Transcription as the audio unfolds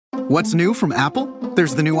What's new from Apple?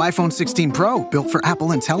 There's the new iPhone 16 Pro, built for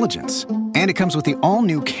Apple Intelligence. And it comes with the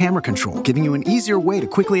all-new camera control, giving you an easier way to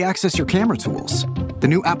quickly access your camera tools. The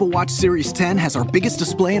new Apple Watch Series 10 has our biggest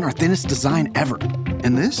display and our thinnest design ever.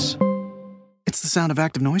 And this? It's the sound of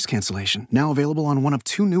active noise cancellation, now available on one of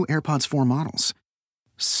 2 new AirPods 4 models.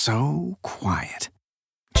 So quiet.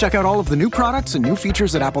 Check out all of the new products and new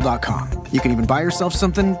features at apple.com. You can even buy yourself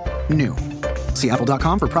something new. See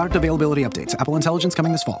apple.com for product availability updates. Apple Intelligence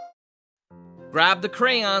coming this fall. Grab the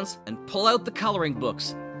crayons and pull out the coloring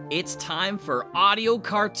books. It's time for audio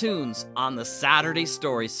cartoons on the Saturday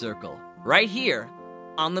Story Circle, right here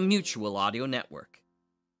on the Mutual Audio Network.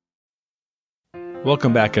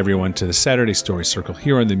 Welcome back, everyone, to the Saturday Story Circle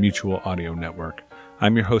here on the Mutual Audio Network.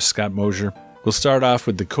 I'm your host, Scott Mosier. We'll start off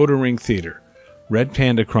with Dakota Ring Theater, Red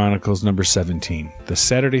Panda Chronicles number 17, the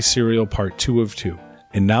Saturday Serial Part 2 of 2.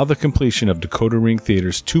 And now the completion of Dakota Ring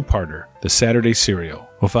Theater's two-parter, The Saturday Serial.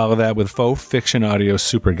 We'll follow that with faux fiction audio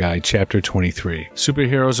SuperGuy Chapter 23.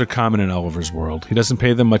 Superheroes are common in Oliver's world. He doesn't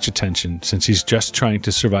pay them much attention since he's just trying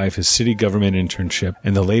to survive his city government internship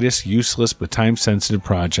and the latest useless but time-sensitive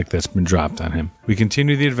project that's been dropped on him. We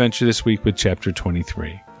continue the adventure this week with Chapter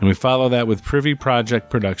 23. And we follow that with Privy Project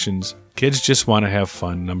Productions' Kids Just Want to Have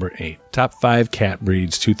Fun, number 8. Top 5 Cat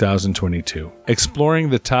Breeds 2022. Exploring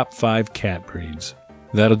the top 5 cat breeds.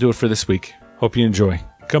 That'll do it for this week. Hope you enjoy.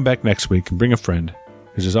 Come back next week and bring a friend,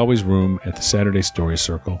 because there's always room at the Saturday Story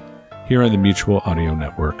Circle here on the Mutual Audio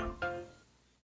Network.